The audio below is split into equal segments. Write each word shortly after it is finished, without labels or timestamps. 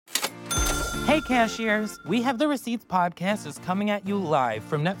Hey, cashiers! We Have the Receipts podcast is coming at you live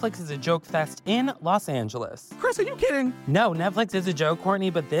from Netflix's A Joke Fest in Los Angeles. Chris, are you kidding? No, Netflix is a joke, Courtney,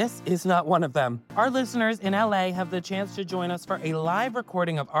 but this is not one of them. Our listeners in LA have the chance to join us for a live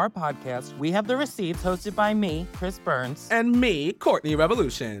recording of our podcast, We Have the Receipts, hosted by me, Chris Burns. And me, Courtney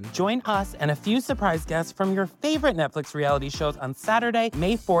Revolution. Join us and a few surprise guests from your favorite Netflix reality shows on Saturday,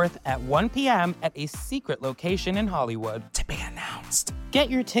 May 4th at 1 p.m. at a secret location in Hollywood. To be announced. Get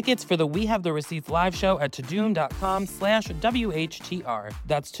your tickets for the We Have the Receipts live show at tudum.com/WHTR.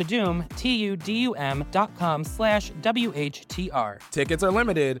 That's Tudum, TUDUM.com/WHTR. Tickets are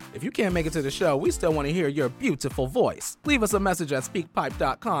limited. If you can't make it to the show, we still want to hear your beautiful voice. Leave us a message at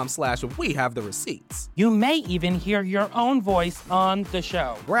speakpipe.com/We Have the Receipts. You may even hear your own voice on the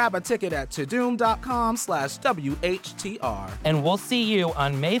show. Grab a ticket at tudum.com/WHTR. And we'll see you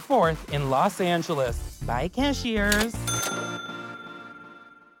on May 4th in Los Angeles. Bye, cashiers.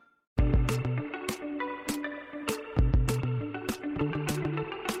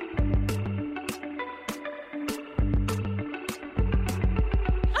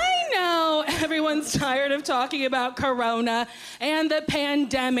 Everyone's tired of talking about Corona and the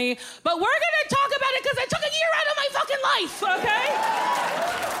pandemic, but we're gonna talk about it because I took a year out of my fucking life, okay?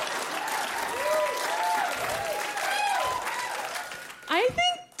 I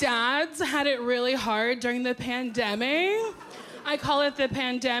think dads had it really hard during the pandemic. I call it the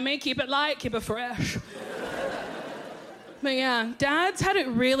pandemic. Keep it light, keep it fresh. But yeah, dads had it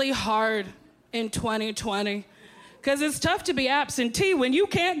really hard in 2020. Because it's tough to be absentee when you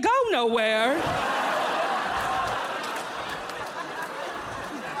can't go nowhere.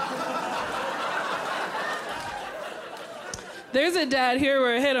 There's a dad here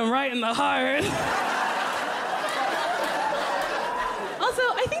where it hit him right in the heart. Also,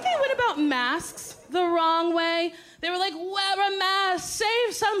 I think they went about masks the wrong way. They were like, wear a mask,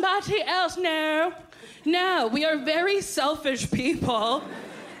 save somebody else. No, we are very selfish people.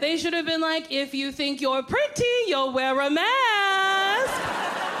 They should have been like, if you think you're pretty, you'll wear a mask.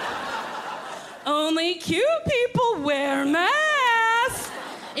 Only cute people wear masks.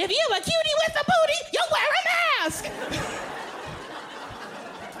 If you a cutie with a booty, you'll wear a mask.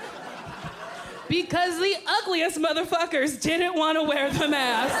 Because the ugliest motherfuckers didn't want to wear the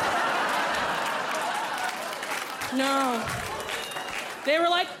mask. No. They were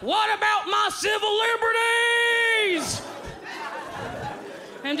like, what about my civil liberties?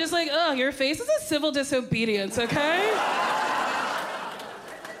 I'm just like, oh, your face is a civil disobedience, okay?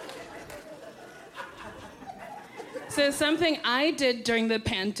 So something I did during the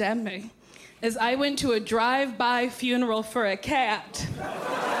pandemic is I went to a drive-by funeral for a cat.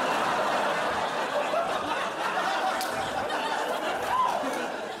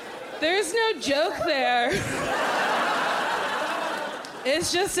 There's no joke there.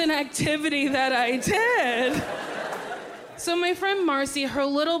 It's just an activity that I did. So my friend Marcy, her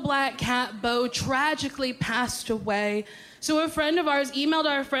little black cat, Bo, tragically passed away. So a friend of ours emailed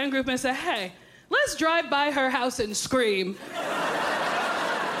our friend group and said, hey, let's drive by her house and scream.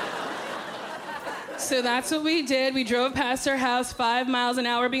 So that's what we did. We drove past her house 5 miles an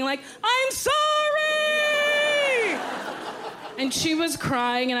hour being like, I'm sorry! And she was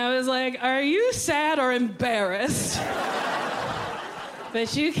crying and I was like, are you sad or embarrassed?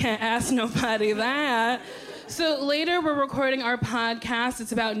 But you can't ask nobody that. So later we're recording our podcast.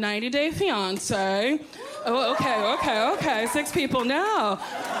 It's about 90 Day Fiancé. Oh, okay. 6 people now.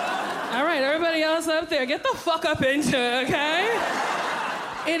 All right, everybody else up there, get the fuck up into it, okay?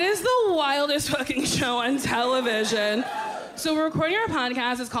 It is the wildest fucking show on television. So we're recording our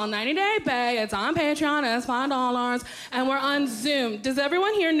podcast. It's called 90 Day Bay. It's on Patreon. It's $5. And we're on Zoom. Does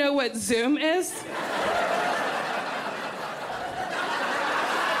everyone here know what Zoom is?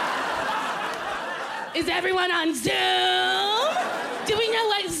 Is everyone on Zoom? Do we know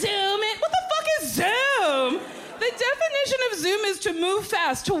what Zoom is? What the fuck is Zoom? The definition of Zoom is to move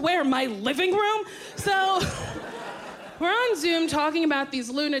fast to where? My living room? So we're on Zoom talking about these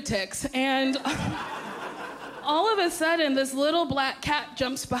lunatics, and all of a sudden this little black cat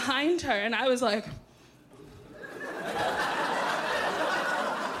jumps behind her, and I was like,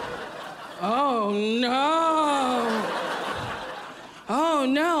 oh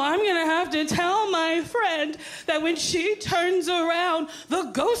no, I'm gonna have to tell my friend that when she turns around, the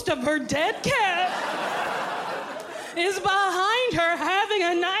ghost of her dead cat is behind her having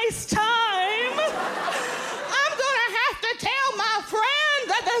a nice time. I'm gonna have to tell my friend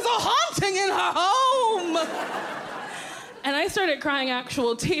that there's a haunting in her home. And I started crying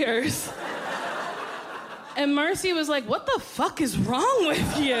actual tears. And Marcy was like, what the fuck is wrong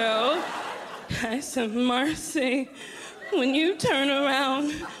with you? I said, Marcy, when you turn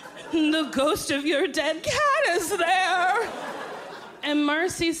around, The ghost of your dead cat is there. And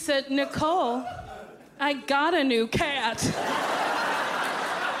Marcy said, Nicole, I got a new cat.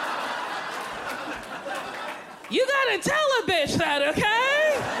 You gotta tell a bitch that,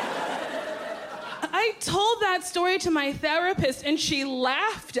 okay? I told that story to my therapist and she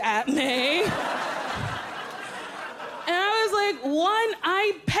laughed at me. And I was like, 1,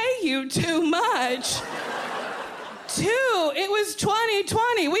 I pay you too much. 2, it was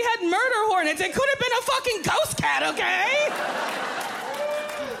 2020. We had murder hornets. It could have been a fucking ghost cat, okay?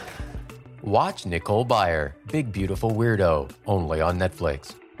 Watch Nicole Byer, Big Beautiful Weirdo, only on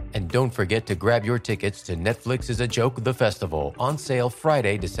Netflix. And don't forget to grab your tickets to Netflix is a Joke the Festival, on sale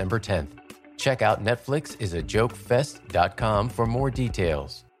Friday, December 10th. Check out netflixisajokefest.com for more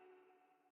details.